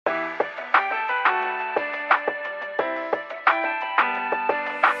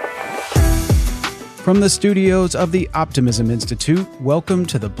From the studios of the Optimism Institute, welcome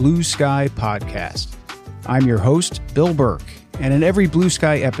to the Blue Sky Podcast. I'm your host, Bill Burke, and in every Blue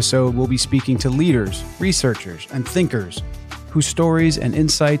Sky episode, we'll be speaking to leaders, researchers, and thinkers whose stories and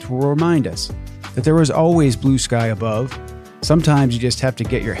insights will remind us that there is always blue sky above. Sometimes you just have to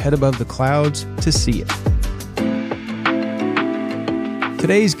get your head above the clouds to see it.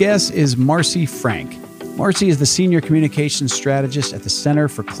 Today's guest is Marcy Franck. Marcy is the Senior Communications Strategist at the Center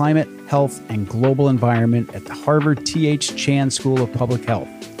for Climate, Health, and Global Environment at the Harvard T.H. Chan School of Public Health.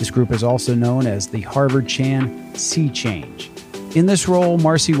 This group is also known as the Harvard Chan Sea Change. In this role,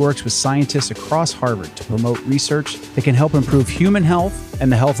 Marcy works with scientists across Harvard to promote research that can help improve human health and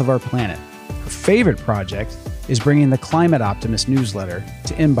the health of our planet. Her favorite project is bringing the Climate Optimist newsletter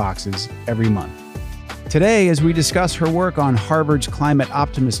to inboxes every month. Today, as we discuss her work on Harvard's Climate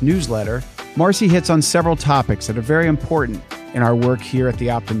Optimist newsletter, Marcy hits on several topics that are very important in our work here at the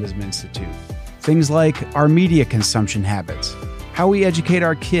Optimism Institute. Things like our media consumption habits, how we educate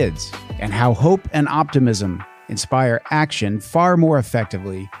our kids, and how hope and optimism inspire action far more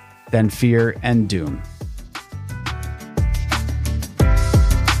effectively than fear and doom.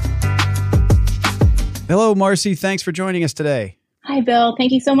 Hello, Marcy. Thanks for joining us today. Hi, Bill.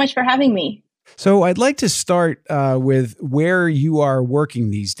 Thank you so much for having me. So I'd like to start with where you are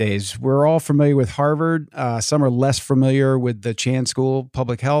working these days. We're all familiar with Harvard. Some are less familiar with the Chan School of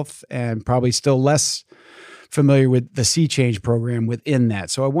Public Health and probably still less familiar with the Sea Change program within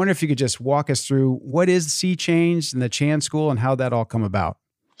that. So I wonder if you could just walk us through what is Sea Change and the Chan School and how that all come about.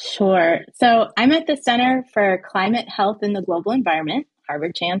 Sure. So I'm at the Center for Climate, Health, and the Global Environment,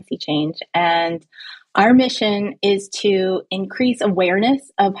 Harvard Chan Sea Change, and our mission is to increase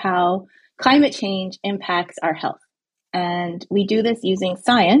awareness of how climate change impacts our health. And we do this using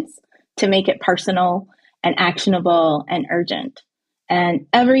science to make it personal and actionable and urgent. And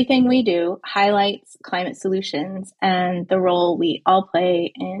everything we do highlights climate solutions and the role we all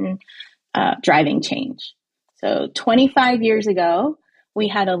play in driving change. So 25 years ago, we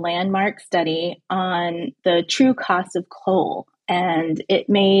had a landmark study on the true cost of coal, and it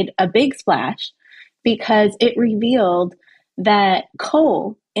made a big splash because it revealed that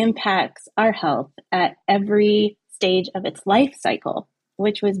coal impacts our health at every stage of its life cycle,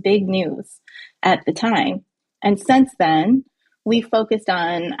 which was big news at the time. And since then, we focused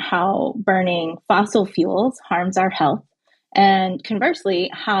on how burning fossil fuels harms our health, and conversely,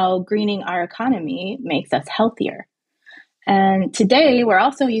 how greening our economy makes us healthier. And today, we're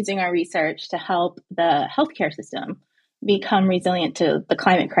also using our research to help the healthcare system become resilient to the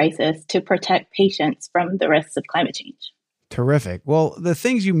climate crisis to protect patients from the risks of climate change. Terrific. Well, the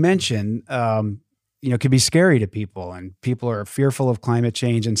things you mentioned, can be scary to people, and people are fearful of climate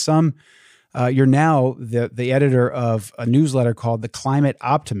change. And some, you're now the editor of a newsletter called The Climate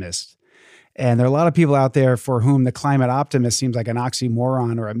Optimist. And there are a lot of people out there for whom the climate optimist seems like an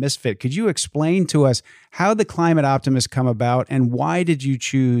oxymoron or a misfit. Could you explain to us how the climate optimists come about, and why did you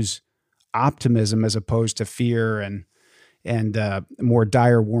choose optimism as opposed to fear and more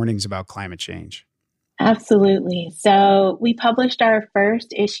dire warnings about climate change? Absolutely. So we published our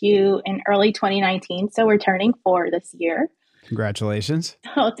first issue in early 2019, so we're turning 4 this year. Congratulations.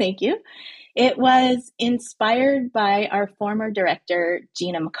 Oh, thank you. It was inspired by our former director,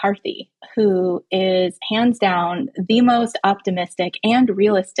 Gina McCarthy, who is hands down the most optimistic and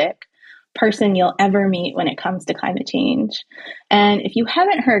realistic person you'll ever meet when it comes to climate change. And if you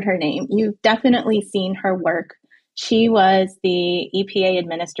haven't heard her name, you've definitely seen her work. She was the EPA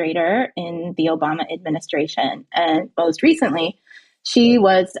administrator in the Obama administration. And most recently, she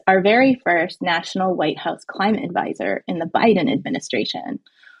was our very first national White House climate advisor in the Biden administration,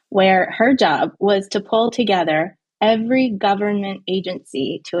 where her job was to pull together every government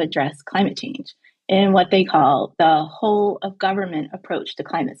agency to address climate change in what they call the whole of government approach to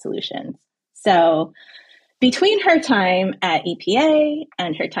climate solutions. So between her time at EPA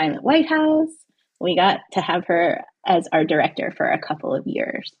and her time at White House, we got to have her as our director for a couple of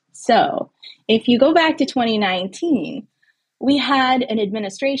years. So if you go back to 2019, we had an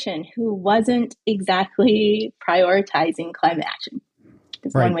administration who wasn't exactly prioritizing climate action.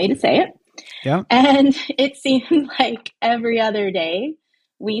 Is Right. one way to say it. Yeah. And it seemed like every other day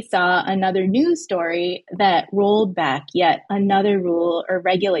we saw another news story that rolled back yet another rule or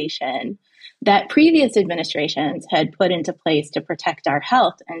regulation that previous administrations had put into place to protect our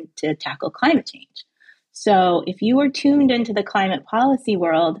health and to tackle climate change. So if you were tuned into the climate policy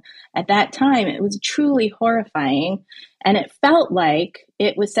world at that time, it was truly horrifying, and it felt like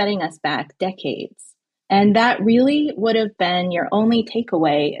it was setting us back decades. And that really would have been your only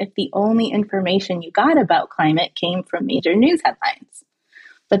takeaway if the only information you got about climate came from major news headlines.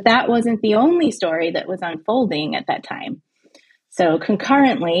 But that wasn't the only story that was unfolding at that time. So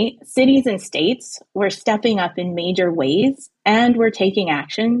concurrently, cities and states were stepping up in major ways and were taking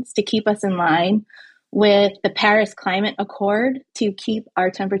actions to keep us in line with the Paris Climate Accord to keep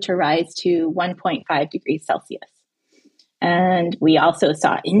our temperature rise to 1.5 degrees Celsius. And we also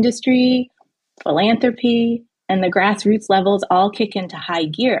saw industry, philanthropy, and the grassroots levels all kick into high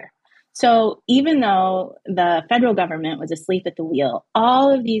gear. So even though the federal government was asleep at the wheel,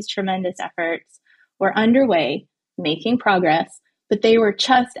 all of these tremendous efforts were underway, making progress, but they were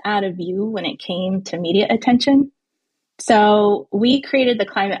just out of view when it came to media attention. So we created the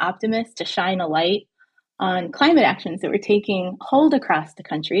Climate Optimist to shine a light on climate actions that were taking hold across the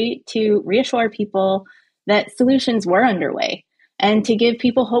country to reassure people that solutions were underway and to give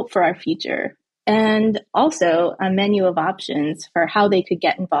people hope for our future, and also a menu of options for how they could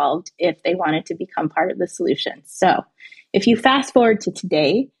get involved if they wanted to become part of the solution. So if you fast forward to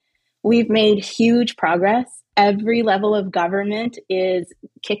today, we've made huge progress. Every level of government is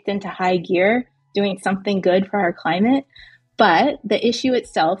kicked into high gear, doing something good for our climate. But the issue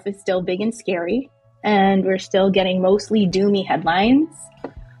itself is still big and scary, and we're still getting mostly doomy headlines.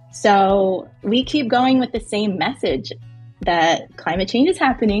 So we keep going with the same message that climate change is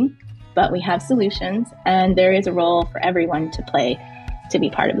happening, but we have solutions, and there is a role for everyone to play to be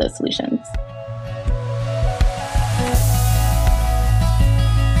part of those solutions.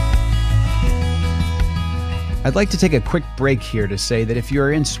 I'd like to take a quick break here to say that if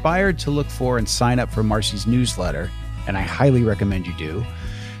you're inspired to look for and sign up for Marcy's newsletter, and I highly recommend you do,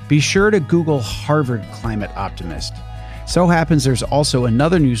 be sure to Google Harvard Climate Optimist. So happens there's also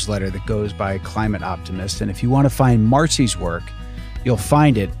another newsletter that goes by Climate Optimist, and if you want to find Marcy's work, you'll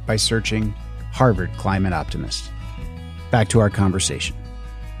find it by searching Harvard Climate Optimist. Back to our conversation.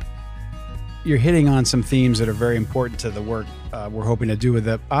 You're hitting on some themes that are very important to the work we're hoping to do with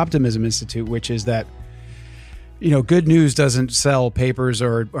the Optimism Institute, which is that, good news doesn't sell papers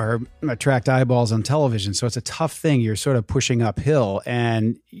or attract eyeballs on television. So it's a tough thing. You're sort of pushing uphill.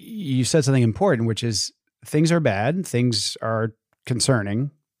 And you said something important, which is things are bad, things are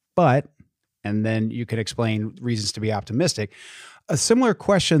concerning, and then you could explain reasons to be optimistic. A similar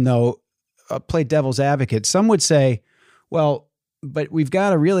question, though, play devil's advocate. Some would say, well, but we've got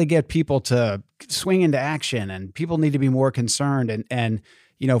to really get people to swing into action, and people need to be more concerned. And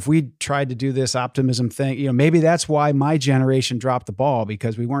if we tried to do this optimism thing, maybe that's why my generation dropped the ball,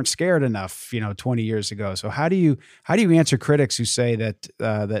 because we weren't scared enough, 20 years ago. So how do you answer critics who say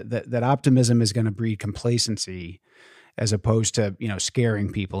that optimism is going to breed complacency as opposed to,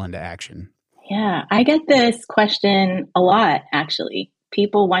 scaring people into action? Yeah, I get this question a lot, actually.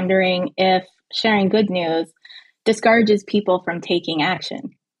 People wondering if sharing good news discourages people from taking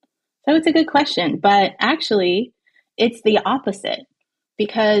action. So it's a good question, but actually it's the opposite,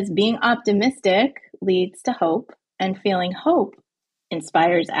 because being optimistic leads to hope, and feeling hope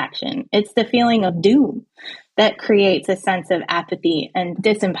inspires action. It's the feeling of doom that creates a sense of apathy and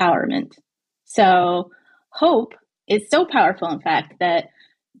disempowerment. So hope is so powerful, in fact, that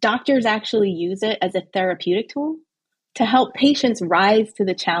doctors actually use it as a therapeutic tool to help patients rise to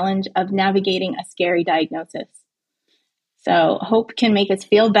the challenge of navigating a scary diagnosis. So hope can make us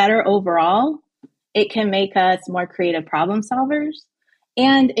feel better overall. It can make us more creative problem solvers,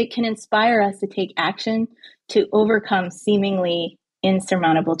 and it can inspire us to take action to overcome seemingly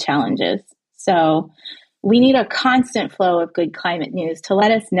insurmountable challenges. So we need a constant flow of good climate news to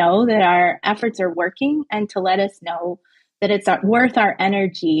let us know that our efforts are working, and to let us know that it's worth our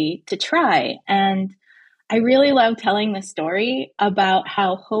energy to try. And I really love telling the story about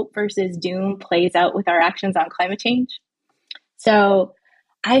how hope versus doom plays out with our actions on climate change. So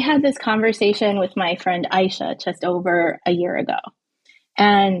I had this conversation with my friend Aisha just over a year ago.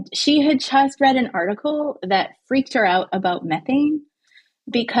 And she had just read an article that freaked her out about methane,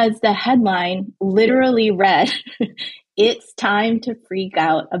 because the headline literally read, "It's time to freak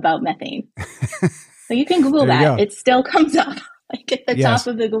out about methane." So you can Google that. It still comes up like at the top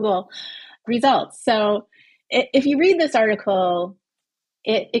of the Google results. So if you read this article,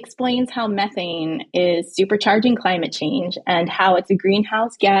 it explains how methane is supercharging climate change, and how it's a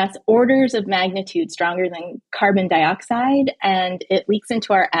greenhouse gas orders of magnitude stronger than carbon dioxide, and it leaks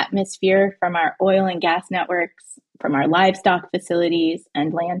into our atmosphere from our oil and gas networks, from our livestock facilities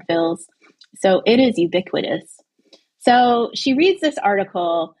and landfills. So it is ubiquitous. So she reads this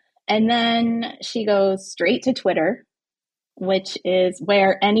article, and then she goes straight to Twitter, which is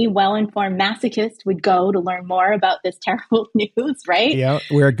where any well-informed masochist would go to learn more about this terrible news, right? Yeah,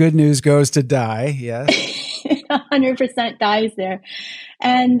 where good news goes to die, yes. 100% dies there.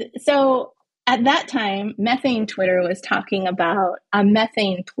 And so at that time, methane Twitter was talking about a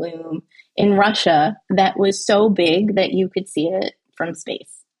methane plume in Russia that was so big that you could see it from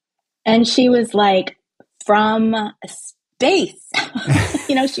space. And she was like, from space.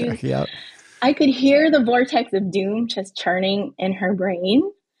 She was, Yep. I could hear the vortex of doom just churning in her brain.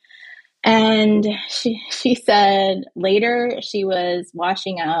 And she said later she was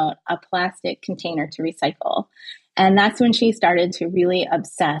washing out a plastic container to recycle. And that's when she started to really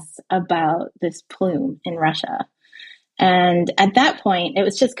obsess about this plume in Russia. And at that point, it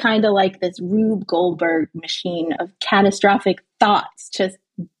was just kind of like this Rube Goldberg machine of catastrophic thoughts just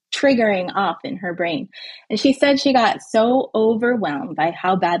triggering off in her brain. And she said she got so overwhelmed by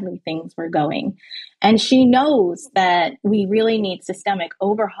how badly things were going. And she knows that we really need systemic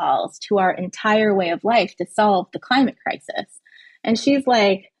overhauls to our entire way of life to solve the climate crisis. And she's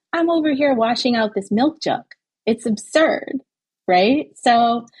like, I'm over here washing out this milk jug. It's absurd, right?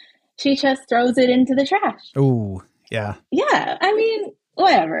 So she just throws it into the trash. Ooh, yeah. Yeah, I mean,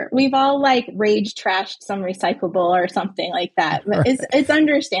 whatever. We've all like rage trashed some recyclable or something like that. But it's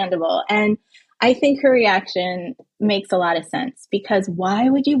understandable. And I think her reaction makes a lot of sense, because why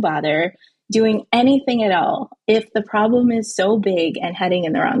would you bother doing anything at all if the problem is so big and heading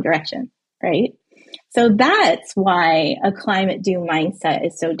in the wrong direction, right? So that's why a climate doom mindset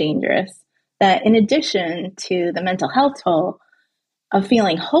is so dangerous. That in addition to the mental health toll of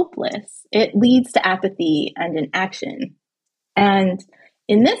feeling hopeless, it leads to apathy and inaction. And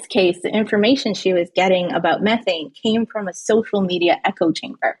in this case, the information she was getting about methane came from a social media echo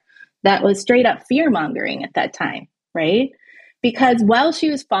chamber that was straight up fear-mongering at that time, right? Because while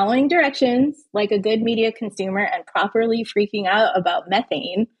she was following directions like a good media consumer and properly freaking out about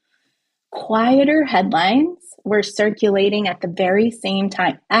methane, quieter headlines were circulating at the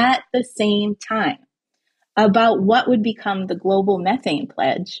same time, about what would become the global methane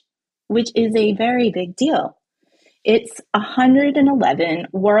pledge, which is a very big deal. It's 111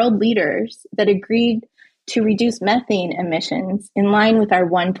 world leaders that agreed to reduce methane emissions in line with our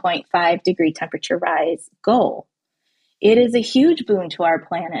 1.5 degree temperature rise goal. It is a huge boon to our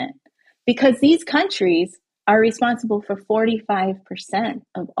planet because these countries are responsible for 45%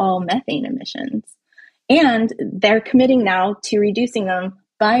 of all methane emissions. And they're committing now to reducing them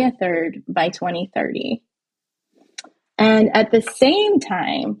by a third by 2030. And at the same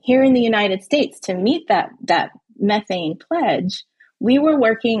time, here in the United States, to meet that methane pledge, we were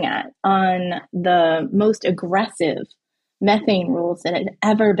working on the most aggressive methane rules that had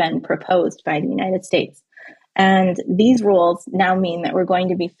ever been proposed by the United States. And these rules now mean that we're going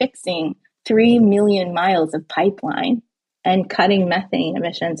to be fixing 3 million miles of pipeline and cutting methane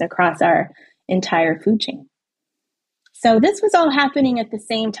emissions across our entire food chain. So this was all happening at the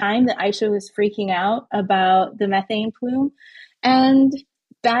same time that Aisha was freaking out about the methane plume. And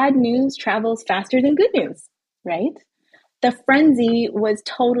bad news travels faster than good news, right? The frenzy was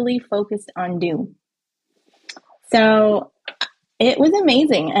totally focused on doom. So it was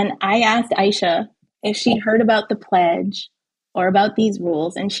amazing. And I asked Aisha if she'd heard about the pledge or about these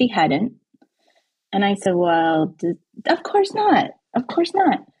rules, and she hadn't. And I said, well, of course not. Of course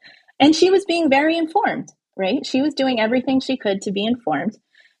not. And she was being very informed, right? She was doing everything she could to be informed.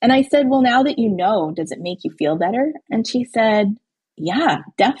 And I said, well, now that you know, does it make you feel better? And she said, yeah,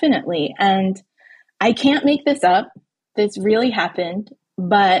 definitely. And I can't make this up. This really happened.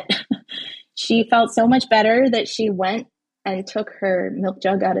 But she felt so much better that she went and took her milk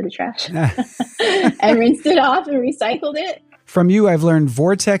jug out of the trash and rinsed it off and recycled it. From you, I've learned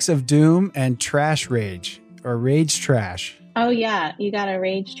vortex of doom and trash rage, or rage trash. Oh, yeah. You got to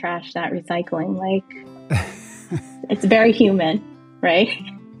rage trash that recycling. Like, it's very human, right?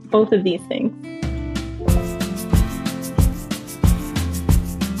 Both of these things.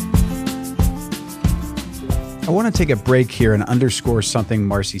 I want to take a break here and underscore something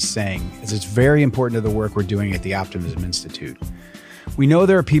Marcy's saying, as it's very important to the work we're doing at the Optimism Institute. We know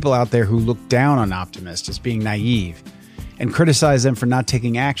there are people out there who look down on optimists as being naive and criticize them for not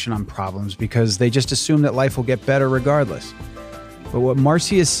taking action on problems because they just assume that life will get better regardless. But what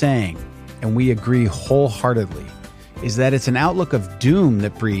Marcy is saying, and we agree wholeheartedly, is that it's an outlook of doom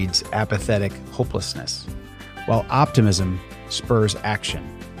that breeds apathetic hopelessness, while optimism spurs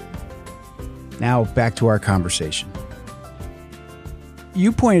action. Now, back to our conversation.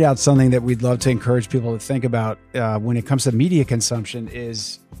 You pointed out something that we'd love to encourage people to think about when it comes to media consumption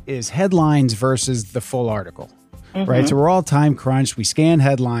is headlines versus the full article, right? So we're all time crunched. We scan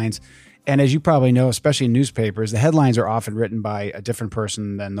headlines. And as you probably know, especially in newspapers, the headlines are often written by a different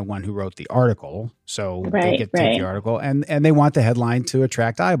person than the one who wrote the article. So they get to take the article and they want the headline to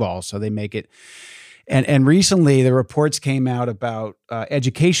attract eyeballs. So they make it And recently, the reports came out about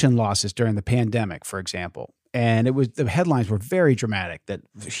education losses during the pandemic, for example. And the headlines were very dramatic, that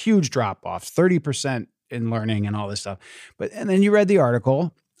huge drop-offs, 30% in learning and all this stuff. And then you read the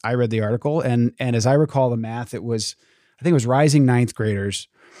article. I read the article. And as I recall the math, I think it was rising ninth graders.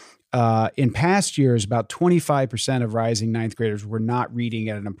 In past years, about 25% of rising ninth graders were not reading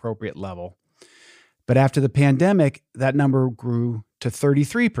at an appropriate level. But after the pandemic, that number grew to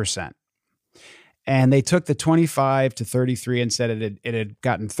 33%. And they took the 25 to 33 and said it had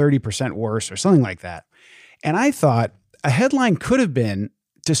gotten 30% worse or something like that. And I thought a headline could have been,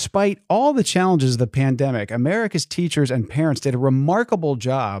 despite all the challenges of the pandemic, America's teachers and parents did a remarkable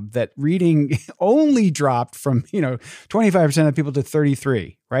job that reading only dropped from, 25% of people to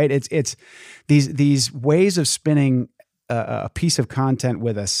 33, right? It's these ways of spinning a piece of content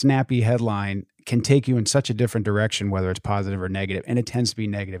with a snappy headline can take you in such a different direction, whether it's positive or negative. And it tends to be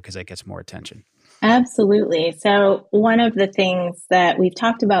negative because it gets more attention. Absolutely. So one of the things that we've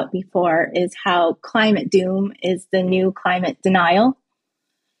talked about before is how climate doom is the new climate denial.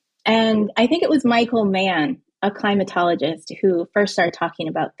 And I think it was Michael Mann, a climatologist, who first started talking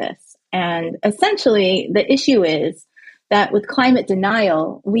about this. And essentially, the issue is that with climate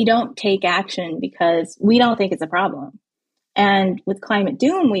denial, we don't take action because we don't think it's a problem. And with climate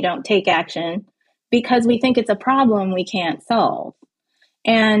doom, we don't take action because we think it's a problem we can't solve.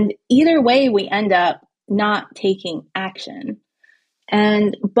 And either way, we end up not taking action.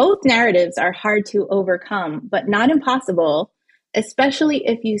 And both narratives are hard to overcome, but not impossible, especially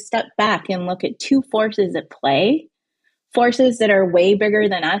if you step back and look at two forces at play, forces that are way bigger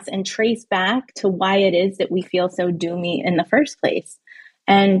than us, and trace back to why it is that we feel so doomy in the first place.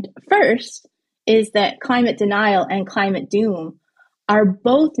 And first is that climate denial and climate doom are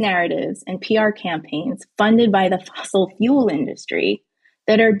both narratives and PR campaigns funded by the fossil fuel industry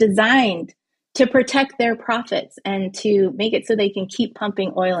that are designed to protect their profits and to make it so they can keep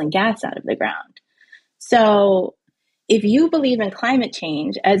pumping oil and gas out of the ground. So if you believe in climate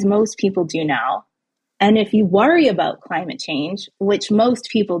change, as most people do now, and if you worry about climate change, which most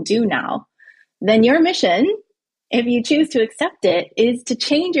people do now, then your mission, if you choose to accept it, is to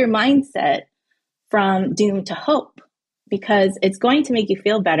change your mindset from doom to hope, because it's going to make you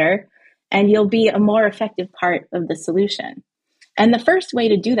feel better and you'll be a more effective part of the solution. And the first way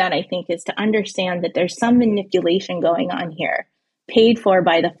to do that, I think, is to understand that there's some manipulation going on here, paid for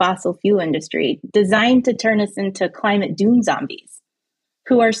by the fossil fuel industry, designed to turn us into climate doom zombies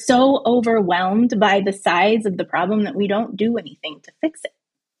who are so overwhelmed by the size of the problem that we don't do anything to fix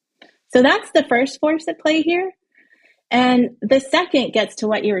it. So that's the first force at play here. And the second gets to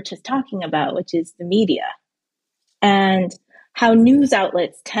what you were just talking about, which is the media and how news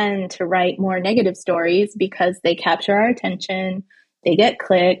outlets tend to write more negative stories because they capture our attention, they get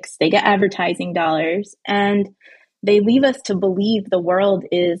clicks, they get advertising dollars, and they leave us to believe the world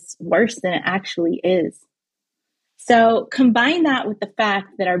is worse than it actually is. So combine that with the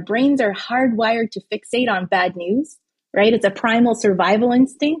fact that our brains are hardwired to fixate on bad news, right? It's a primal survival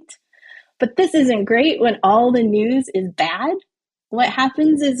instinct. But this isn't great when all the news is bad. What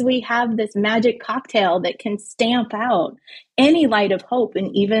happens is we have this magic cocktail that can stamp out any light of hope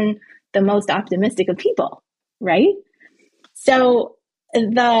in even the most optimistic of people, right? So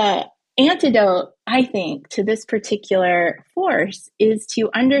the antidote, I think, to this particular force is to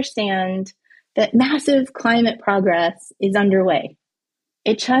understand that massive climate progress is underway.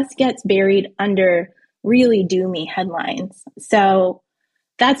 It just gets buried under really doomy headlines. So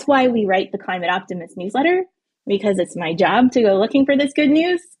that's why we write the Climate Optimist newsletter, because it's my job to go looking for this good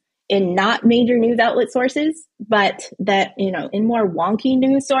news in not major news outlet sources, but that, in more wonky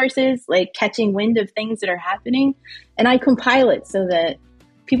news sources, like catching wind of things that are happening. And I compile it so that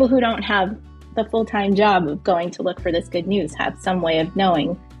people who don't have the full-time job of going to look for this good news have some way of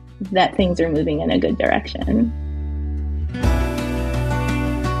knowing that things are moving in a good direction.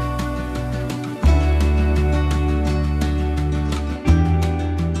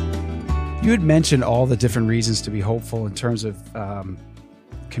 You had mentioned all the different reasons to be hopeful in terms of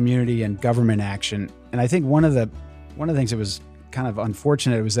community and government action, and I think one of the things that was kind of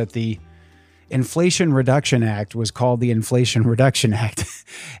unfortunate was that the Inflation Reduction Act was called the Inflation Reduction Act,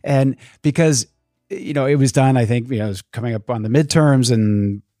 and because it was done, I think it was coming up on the midterms,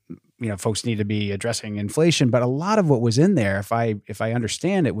 and folks need to be addressing inflation, but a lot of what was in there, if I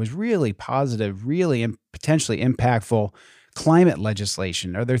understand it, was really positive, really potentially impactful climate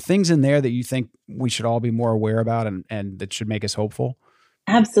legislation. Are there things in there that you think we should all be more aware about and that should make us hopeful?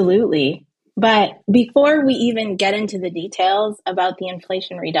 Absolutely. But before we even get into the details about the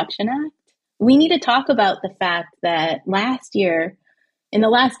Inflation Reduction Act, we need to talk about the fact that last year, in the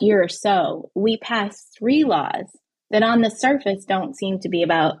last year or so, we passed 3 laws that on the surface don't seem to be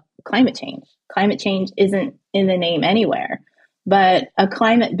about climate change. Climate change isn't in the name anywhere, but a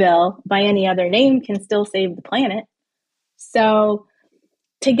climate bill by any other name can still save the planet. So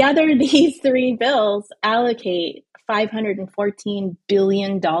together, these 3 bills allocate $514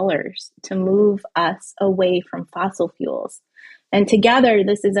 billion to move us away from fossil fuels. And together,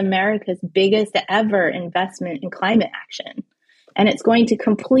 this is America's biggest ever investment in climate action. And it's going to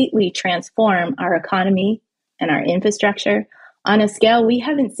completely transform our economy and our infrastructure on a scale we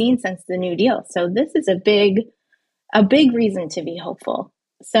haven't seen since the New Deal. So this is a big reason to be hopeful.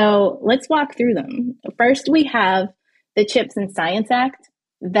 So let's walk through them. First, we have the CHIPS and Science Act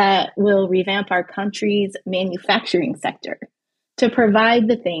that will revamp our country's manufacturing sector to provide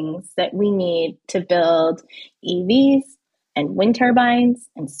the things that we need to build EVs and wind turbines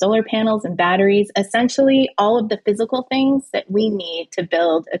and solar panels and batteries, essentially all of the physical things that we need to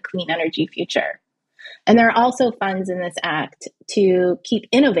build a clean energy future. And there are also funds in this act to keep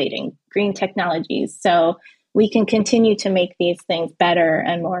innovating green technologies so we can continue to make these things better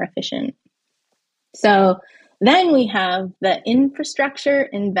and more efficient. So then we have the Infrastructure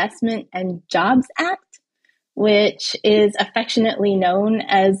Investment and Jobs Act, which is affectionately known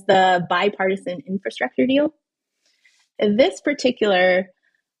as the Bipartisan Infrastructure Deal. This particular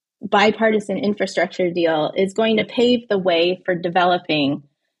bipartisan infrastructure deal is going to pave the way for developing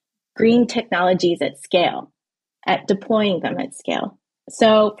green technologies at scale, at deploying them at scale.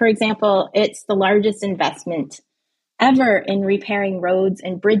 So, for example, it's the largest investment ever in repairing roads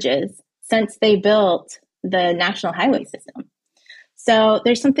and bridges since they built the national highway system. So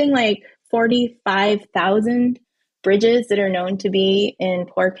there's something like 45,000 bridges that are known to be in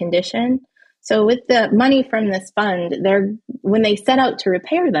poor condition. So with the money from this fund, when they set out to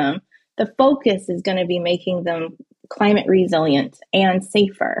repair them, the focus is going to be making them climate resilient and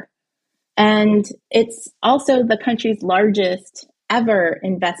safer. And it's also the country's largest ever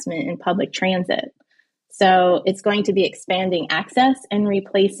investment in public transit. So it's going to be expanding access and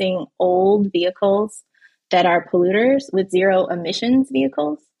replacing old vehicles that are polluters with zero emissions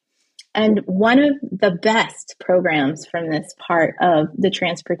vehicles. And one of the best programs from this part of the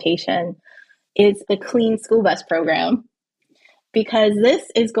transportation is the Clean School Bus program, because this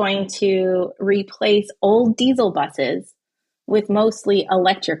is going to replace old diesel buses with mostly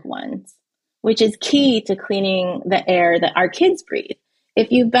electric ones, which is key to cleaning the air that our kids breathe.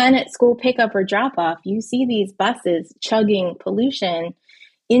 If you've been at school pickup or drop off, you see these buses chugging pollution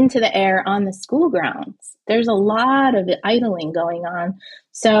into the air on the school grounds. There's a lot of idling going on.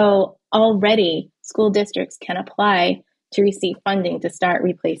 So already school districts can apply to receive funding to start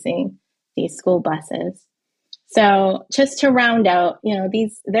replacing these school buses. So just to round out,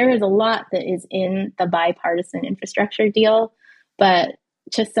 there is a lot that is in the bipartisan infrastructure deal, but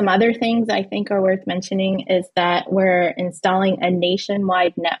just some other things I think are worth mentioning is that we're installing a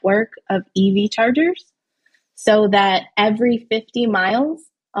nationwide network of EV chargers so that every 50 miles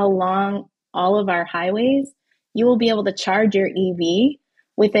along all of our highways, you will be able to charge your EV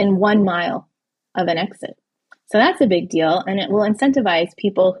within 1 mile of an exit. So that's a big deal, and it will incentivize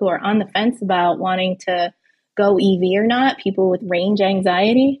people who are on the fence about wanting to go EV or not, people with range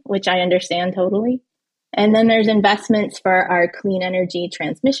anxiety, which I understand totally. And then there's investments for our clean energy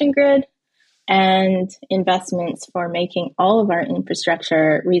transmission grid and investments for making all of our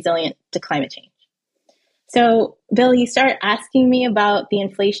infrastructure resilient to climate change. So, Bill, you start asking me about the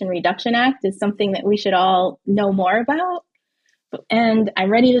Inflation Reduction Act is something that we should all know more about. And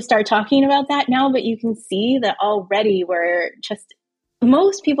I'm ready to start talking about that now, but you can see that already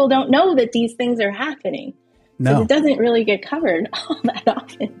most people don't know that these things are happening. No. It doesn't really get covered all that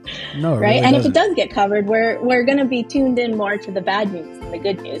often. No, right? Really and doesn't. If it does get covered, we're going to be tuned in more to the bad news than the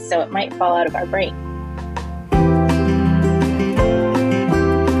good news. So it might fall out of our brain.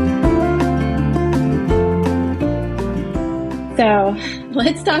 So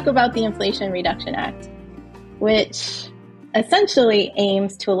let's talk about the Inflation Reduction Act, which essentially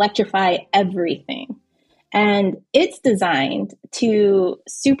aims to electrify everything. And it's designed to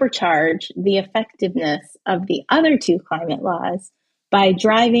supercharge the effectiveness of the other 2 climate laws by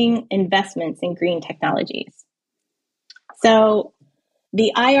driving investments in green technologies. So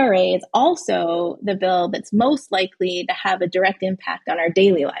the IRA is also the bill that's most likely to have a direct impact on our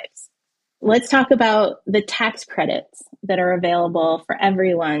daily lives. Let's talk about the tax credits that are available for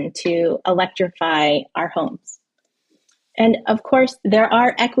everyone to electrify our homes. And of course, there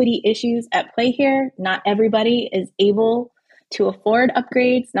are equity issues at play here. Not everybody is able to afford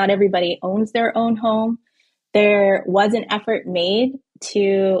upgrades. Not everybody owns their own home. There was an effort made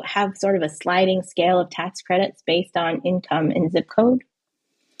to have sort of a sliding scale of tax credits based on income and zip code.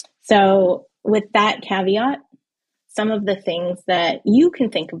 So with that caveat, some of the things that you can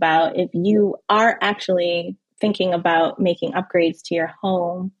think about if you are actually thinking about making upgrades to your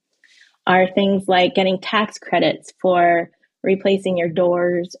home are things like getting tax credits for replacing your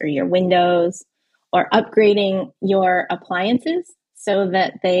doors or your windows, or upgrading your appliances so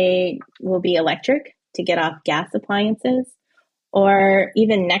that they will be electric to get off gas appliances. Or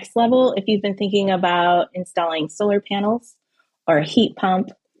even next level, if you've been thinking about installing solar panels or a heat pump,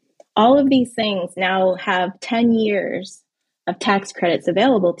 all of these things now have 10 years of tax credits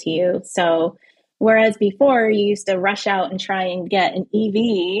available to you. So whereas before you used to rush out and try and get an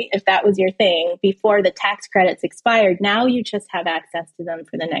EV, if that was your thing, before the tax credits expired, now you just have access to them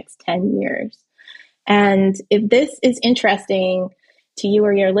for the next 10 years. And if this is interesting to you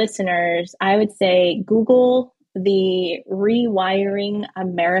or your listeners, I would say Google the Rewiring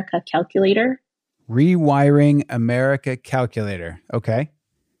America calculator. Rewiring America calculator. Okay.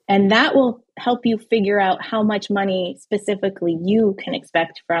 And that will help you figure out how much money specifically you can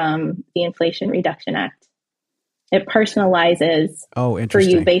expect from the Inflation Reduction Act. It personalizes for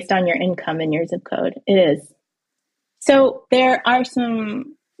you based on your income and your zip code. It is. So there are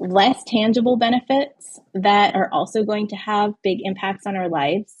some less tangible benefits that are also going to have big impacts on our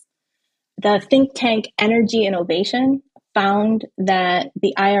lives. The think tank Energy Innovation found that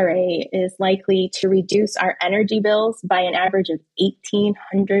the IRA is likely to reduce our energy bills by an average of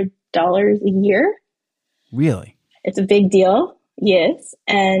 $1,800 a year. Really? It's a big deal, yes,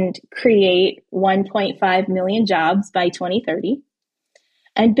 and create 1.5 million jobs by 2030.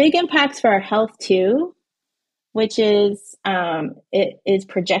 And big impacts for our health too, which is it is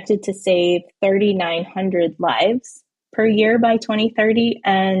projected to save 3,900 lives per year by 2030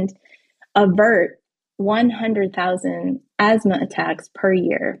 and avert 100,000 asthma attacks per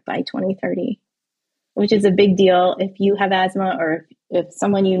year by 2030, which is a big deal. If you have asthma or if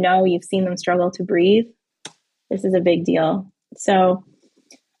someone you know, you've seen them struggle to breathe, this is a big deal. So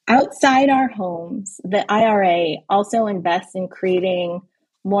outside our homes, the IRA also invests in creating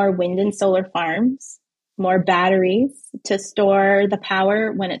more wind and solar farms, more batteries to store the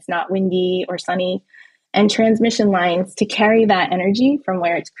power when it's not windy or sunny, and transmission lines to carry that energy from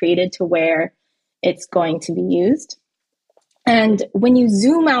where it's created to where it's going to be used. And when you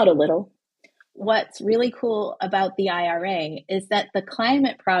zoom out a little, what's really cool about the IRA is that the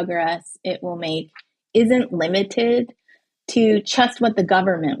climate progress it will make isn't limited to just what the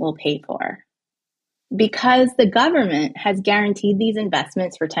government will pay for. Because the government has guaranteed these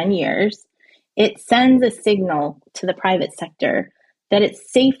investments for 10 years, it sends a signal to the private sector that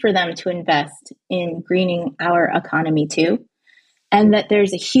it's safe for them to invest in greening our economy too, and that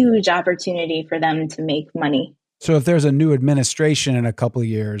there's a huge opportunity for them to make money. So if there's a new administration in a couple of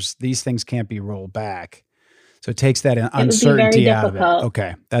years, these things can't be rolled back. So it takes that uncertainty out of it.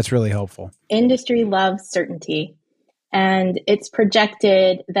 Okay, that's really helpful. Industry loves certainty. And it's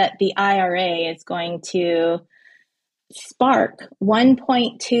projected that the IRA is going to spark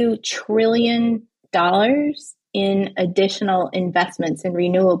 $1.2 trillion in additional investments in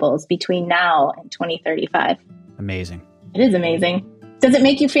renewables between now and 2035. Amazing. It is amazing. Does it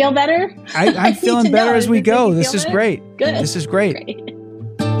make you feel better? I'm feeling better as we go. This is great. Good. This is great.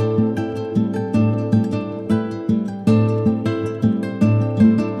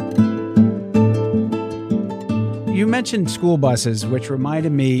 You mentioned school buses, which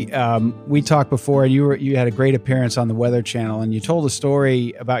reminded me, we talked before, and you had a great appearance on the Weather Channel, and you told a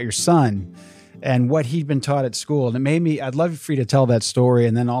story about your son and what he'd been taught at school. And it made me, I'd love for you to tell that story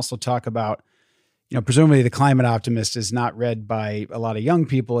and then also talk about, presumably the Climate Optimist is not read by a lot of young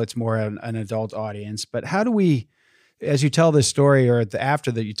people. It's more an adult audience. But how do we, as you tell this story or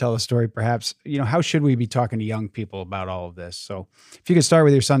after that you tell the story, perhaps, how should we be talking to young people about all of this? So if you could start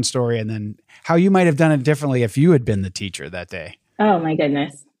with your son's story and then how you might have done it differently if you had been the teacher that day. Oh my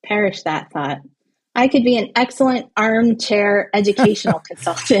goodness. Perish that thought. I could be an excellent armchair educational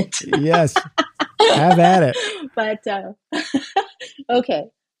consultant. Yes. Have at it. But, okay.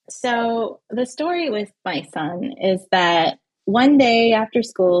 So the story with my son is that one day after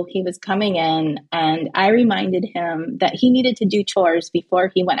school, he was coming in and I reminded him that he needed to do chores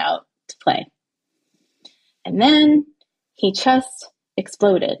before he went out to play. And then he just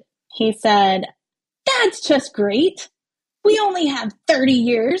exploded. He said, "That's just great. We only have 30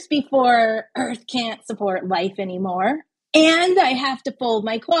 years before Earth can't support life anymore. And I have to fold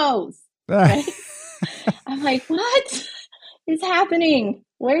my clothes." Right? I'm like, what is happening?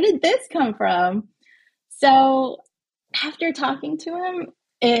 Where did this come from? So after talking to him,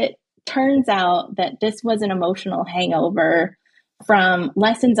 it turns out that this was an emotional hangover from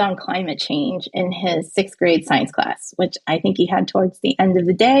lessons on climate change in his 6th grade science class, which I think he had towards the end of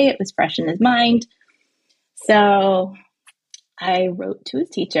the day. It was fresh in his mind. So I wrote to his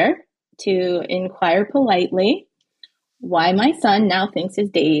teacher to inquire politely why my son now thinks his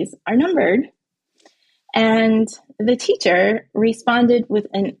days are numbered. And the teacher responded with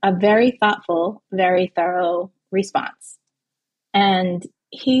a very thoughtful, very thorough response. And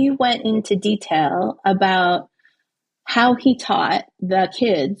he went into detail about how he taught the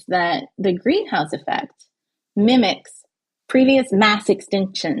kids that the greenhouse effect mimics previous mass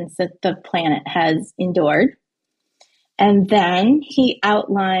extinctions that the planet has endured. And then he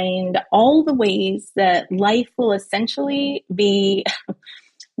outlined all the ways that life will essentially be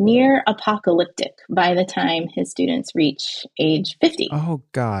near apocalyptic by the time his students reach age 50. Oh,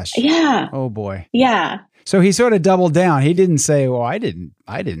 gosh. Yeah. Oh, boy. Yeah. So he sort of doubled down. He didn't say, well, I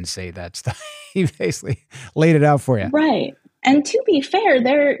didn't say that stuff. He basically laid it out for you. Right. And to be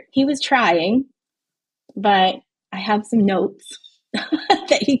fair, he was trying, but I have some notes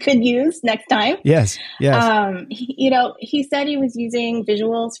that he could use next time. Yes. He said he was using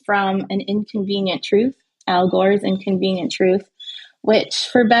visuals from An Inconvenient Truth, Al Gore's Inconvenient Truth, which,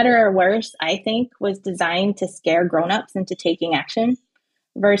 for better or worse, I think was designed to scare grown-ups into taking action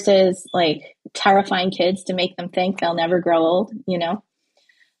versus like terrifying kids to make them think they'll never grow old,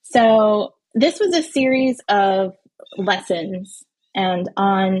 So this was a series of lessons. And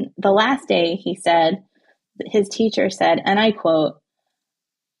on the last day, his teacher said, and I quote,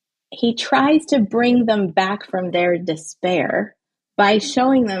 he tries to bring them back from their despair by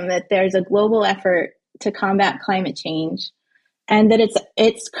showing them that there's a global effort to combat climate change and that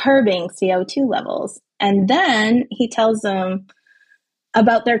it's curbing CO2 levels. And then he tells them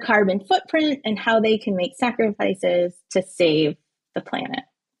about their carbon footprint and how they can make sacrifices to save the planet.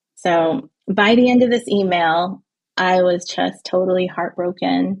 So by the end of this email, I was just totally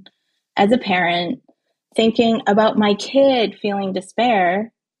heartbroken as a parent, thinking about my kid feeling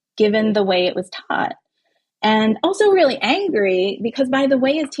despair given the way it was taught. And also really angry because by the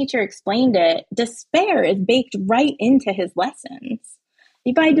way his teacher explained it, despair is baked right into his lessons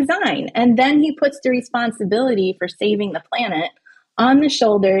by design. And then he puts the responsibility for saving the planet on the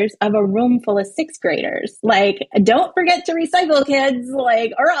shoulders of a room full of 6th graders. Like, don't forget to recycle, kids,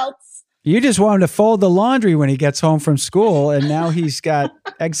 or else. You just want him to fold the laundry when he gets home from school, and now he's got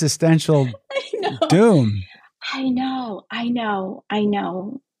existential doom. I know.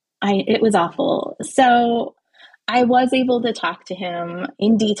 It was awful. So I was able to talk to him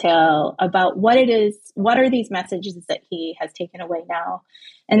in detail about what are these messages that he has taken away now.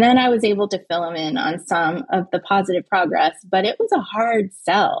 And then I was able to fill him in on some of the positive progress, but it was a hard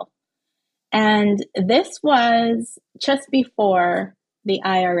sell. And this was just before the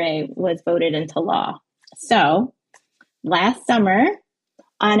IRA was voted into law. So last summer,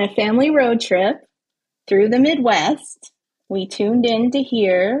 on a family road trip through the Midwest, we tuned in to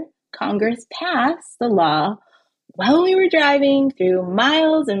hear Congress pass the law while we were driving through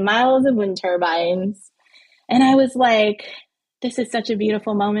miles and miles of wind turbines. And I was like, this is such a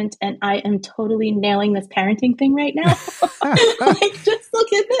beautiful moment, and I am totally nailing this parenting thing right now. Just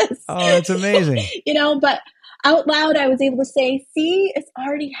look at this. Oh, that's amazing. But out loud, I was able to say, see, it's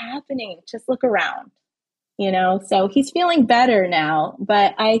already happening. Just look around, So he's feeling better now.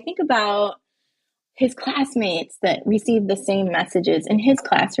 But I think about his classmates that received the same messages in his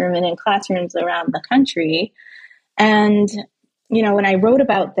classroom and in classrooms around the country. And, when I wrote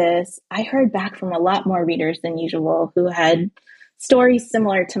about this, I heard back from a lot more readers than usual who had stories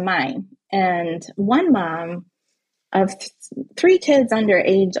similar to mine. And one mom of 3 kids under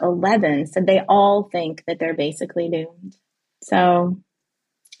age 11 said they all think that they're basically doomed. So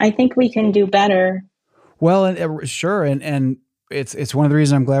I think we can do better. Well, and sure. And it's one of the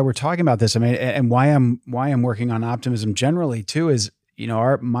reasons I'm glad we're talking about this. I mean, and why I'm working on optimism generally too is,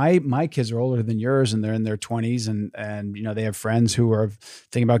 my kids are older than yours and they're in their 20s and they have friends who are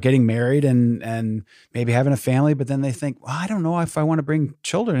thinking about getting married and maybe having a family, but then they think, well, I don't know if I want to bring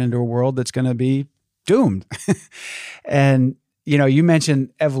children into a world that's going to be doomed. And, you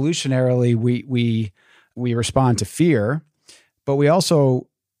mentioned evolutionarily, we respond to fear, but we also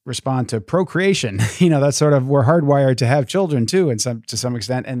respond to procreation. That's sort of, we're hardwired to have children too, to some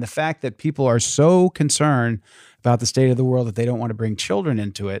extent. And the fact that people are so concerned about the state of the world that they don't want to bring children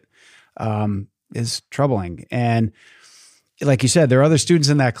into it is troubling. And like you said, there are other students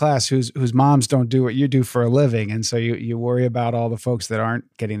in that class whose moms don't do what you do for a living. And so you worry about all the folks that aren't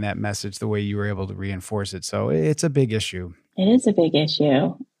getting that message the way you were able to reinforce it. So it's a big issue. It is a big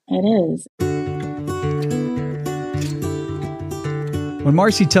issue. It is. When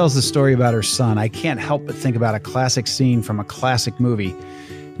Marcy tells the story about her son, I can't help but think about a classic scene from a classic movie,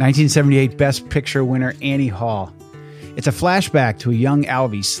 1978 Best Picture winner Annie Hall. It's a flashback to a young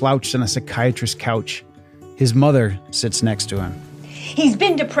Alvy slouched on a psychiatrist's couch. His mother sits next to him. He's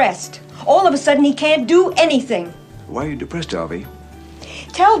been depressed. All of a sudden, he can't do anything. Why are you depressed, Alvy?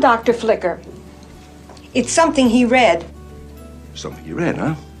 Tell Dr. Flicker. It's something he read. Something you read,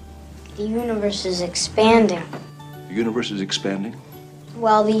 huh? The universe is expanding. The universe is expanding?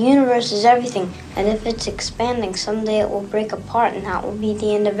 Well, the universe is everything, and if it's expanding, someday it will break apart, and that will be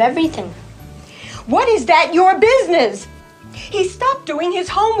the end of everything. What is that your business? He stopped doing his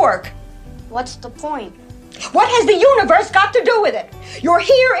homework. What's the point? What has the universe got to do with it? You're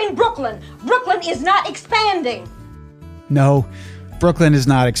here in Brooklyn. Brooklyn is not expanding. No, Brooklyn is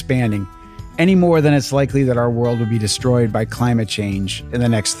not expanding, any more than it's likely that our world will be destroyed by climate change in the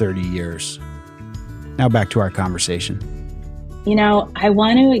next 30 years. Now back to our conversation. You know, I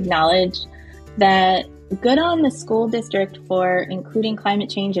want to acknowledge that good on the school district for including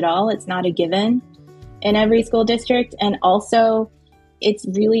climate change at all. It's not a given in every school district. And also, it's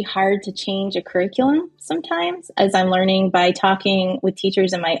really hard to change a curriculum sometimes, as I'm learning by talking with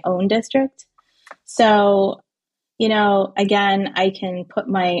teachers in my own district. So, you know, again, I can put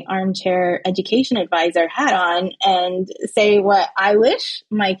my armchair education advisor hat on and say what I wish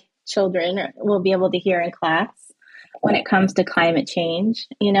my children will be able to hear in class when it comes to climate change.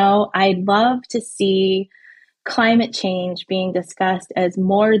 You know, I'd love to see climate change being discussed as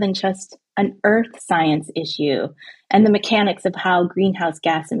more than just an earth science issue and the mechanics of how greenhouse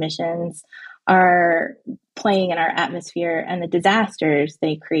gas emissions are playing in our atmosphere and the disasters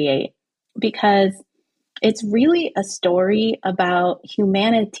they create, because it's really a story about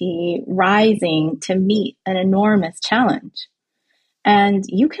humanity rising to meet an enormous challenge. And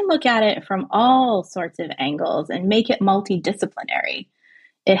you can look at it from all sorts of angles and make it multidisciplinary.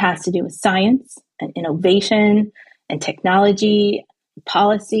 It has to do with science and innovation and technology,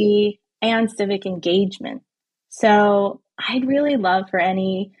 policy, and civic engagement. So I'd really love for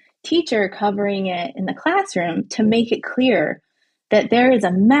any teacher covering it in the classroom to make it clear that there is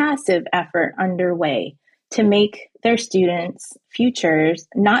a massive effort underway to make their students' futures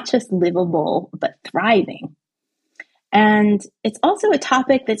not just livable, but thriving. And it's also a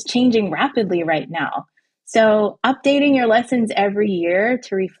topic that's changing rapidly right now. So updating your lessons every year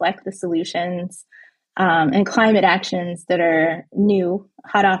to reflect the solutions and climate actions that are new,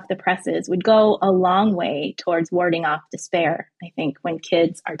 hot off the presses, would go a long way towards warding off despair, I think, when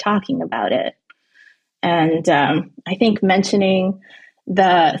kids are talking about it. And I think mentioning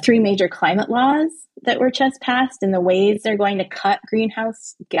the 3 major climate laws that were just passed and the ways they're going to cut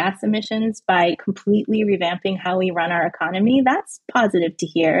greenhouse gas emissions by completely revamping how we run our economy, that's positive to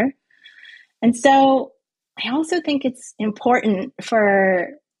hear. And so I also think it's important for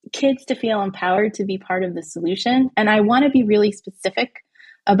kids to feel empowered to be part of the solution. And I want to be really specific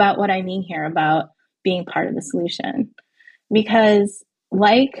about what I mean here about being part of the solution. Because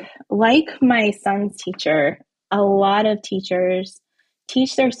like my son's teacher, a lot of teachers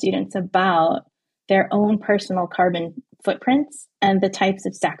teach their students about their own personal carbon footprints and the types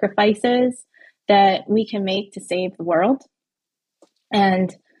of sacrifices that we can make to save the world.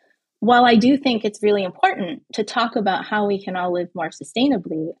 And while I do think it's really important to talk about how we can all live more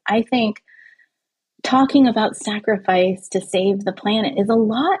sustainably, I think talking about sacrifice to save the planet is a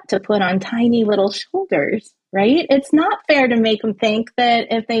lot to put on tiny little shoulders, right? It's not fair to make them think that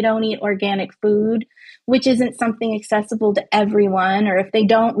if they don't eat organic food, which isn't something accessible to everyone, or if they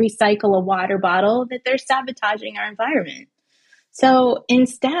don't recycle a water bottle, that they're sabotaging our environment. So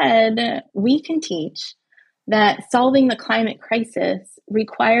instead, we can teach that solving the climate crisis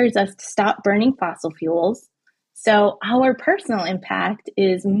requires us to stop burning fossil fuels. So our personal impact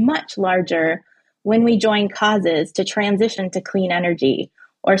is much larger when we join causes to transition to clean energy,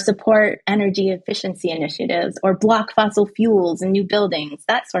 or support energy efficiency initiatives, or block fossil fuels in new buildings,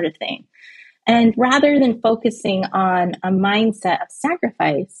 that sort of thing. And rather than focusing on a mindset of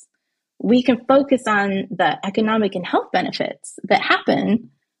sacrifice, we can focus on the economic and health benefits that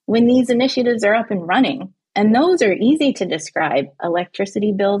happen when these initiatives are up and running. And those are easy to describe.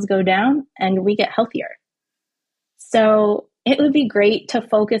 Electricity bills go down and we get healthier. So it would be great to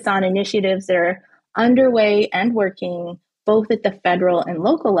focus on initiatives that are underway and working both at the federal and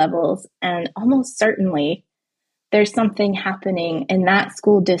local levels. And almost certainly there's something happening in that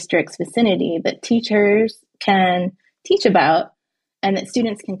school district's vicinity that teachers can teach about and that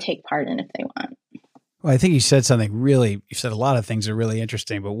students can take part in if they want. Well, I think you said you said a lot of things that are really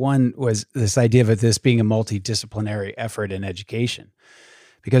interesting, but one was this idea of this being a multidisciplinary effort in education.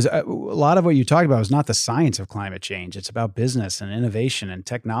 Because a lot of what you talked about is not the science of climate change. It's about business and innovation and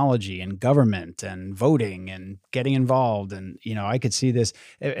technology and government and voting and getting involved. And, I could see this,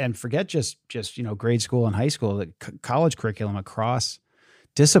 and forget just grade school and high school, the college curriculum across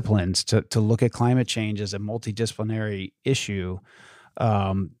disciplines to look at climate change as a multidisciplinary issue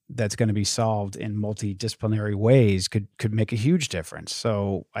that's going to be solved in multidisciplinary ways could make a huge difference.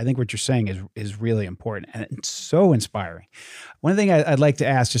 So I think what you're saying is really important, and it's so inspiring. One thing I'd like to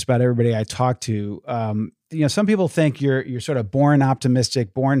ask just about everybody I talk to, some people think you're sort of born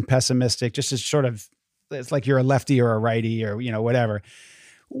optimistic, born pessimistic, just as sort of, it's like you're a lefty or a righty or, whatever.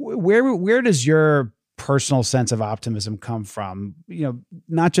 Where does your personal sense of optimism come from?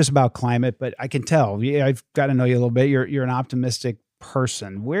 Not just about climate, but I can tell, I've got to know you a little bit. You're an optimistic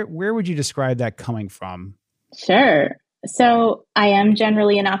person. Where would you describe that coming from? Sure. So I am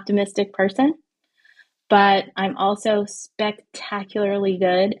generally an optimistic person, but I'm also spectacularly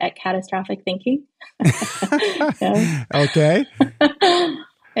good at catastrophic thinking. Okay.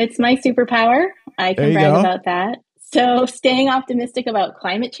 It's my superpower. I can brag about that. So staying optimistic about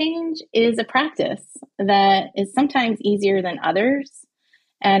climate change is a practice that is sometimes easier than others.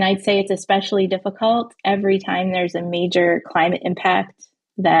 And I'd say it's especially difficult every time there's a major climate impact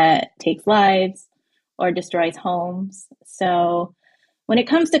that takes lives or destroys homes. So when it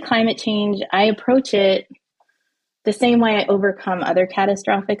comes to climate change, I approach it the same way I overcome other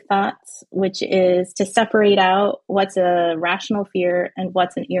catastrophic thoughts, which is to separate out what's a rational fear and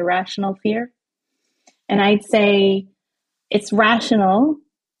what's an irrational fear. And I'd say it's rational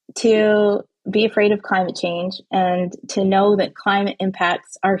to be afraid of climate change and to know that climate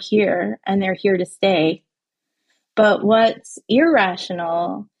impacts are here and they're here to stay. But what's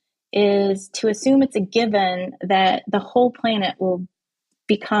irrational is to assume it's a given that the whole planet will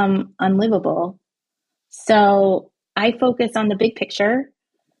become unlivable. So I focus on the big picture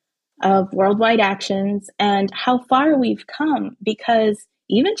of worldwide actions and how far we've come, because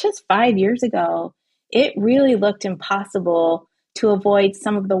even just 5 years ago, it really looked impossible to avoid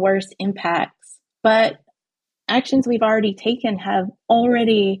some of the worst impacts. But actions we've already taken have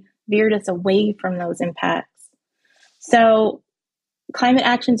already veered us away from those impacts. So climate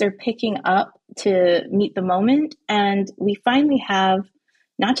actions are picking up to meet the moment. And we finally have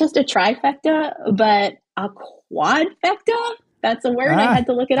not just a trifecta, but a quadfecta. That's a word. I had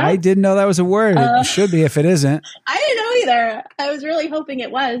to look it up. I didn't know that was a word. It should be if it isn't. I didn't know either. I was really hoping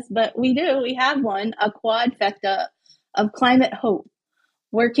it was, but we do. We have one, a quadfecta of climate hope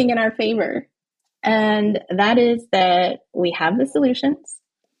working in our favor. And that is that we have the solutions,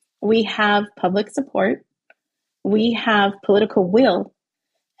 we have public support, we have political will.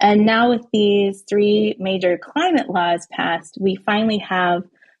 And now with these 3 major climate laws passed, we finally have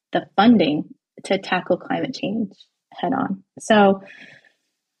the funding to tackle climate change head on. So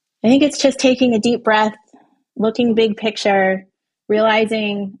I think it's just taking a deep breath, looking big picture,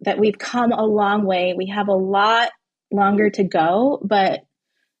 realizing that we've come a long way. We have a lot longer to go, but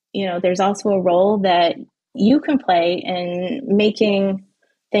there's also a role that you can play in making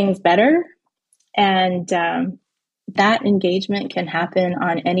things better. And that engagement can happen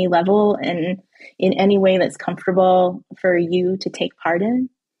on any level and in any way that's comfortable for you to take part in.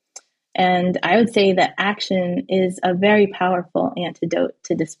 And I would say that action is a very powerful antidote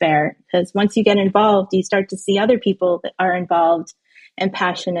to despair, because once you get involved, you start to see other people that are involved and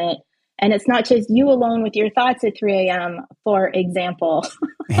passionate. And it's not just you alone with your thoughts at 3 a.m., for example.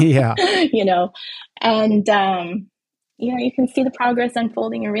 Yeah. And you can see the progress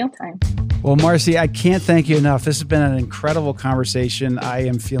unfolding in real time. Well, Marcy, I can't thank you enough. This has been an incredible conversation. I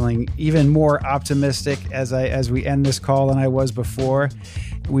am feeling even more optimistic as we end this call than I was before.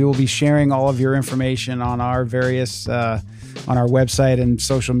 We will be sharing all of your information on our various on our website and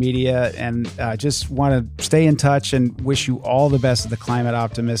social media, and just want to stay in touch and wish you all the best of the Climate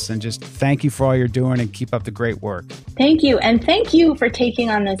Optimists, and just thank you for all you're doing and keep up the great work. Thank you. And thank you for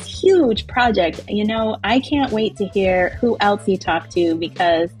taking on this huge project. I can't wait to hear who else you talk to,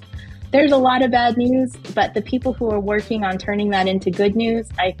 because there's a lot of bad news, but the people who are working on turning that into good news,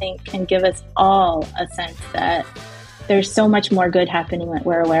 I think, can give us all a sense that there's so much more good happening that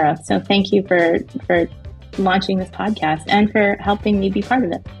we're aware of. So thank you for launching this podcast and for helping me be part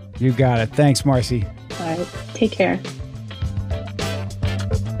of it. You got it. Thanks, Marcy. All right. Take care.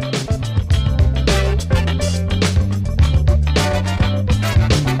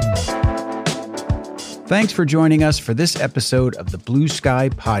 Thanks for joining us for this episode of the Blue Sky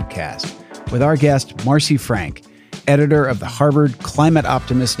Podcast with our guest, Marcy Franck, editor of the Harvard Climate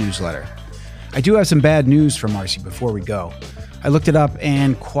Optimist newsletter. I do have some bad news for Marcy before we go. I looked it up,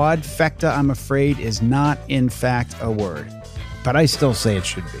 and quadfecta, I'm afraid, is not in fact a word. but I still say it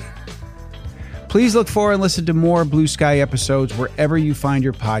should be. Please look for and listen to more Blue Sky episodes wherever you find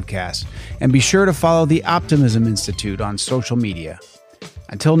your podcasts, and be sure to follow the Optimism Institute on social media.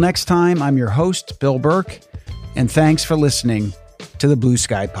 Until next time, I'm your host, Bill Burke, and thanks for listening to the Blue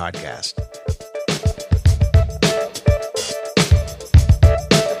Sky Podcast.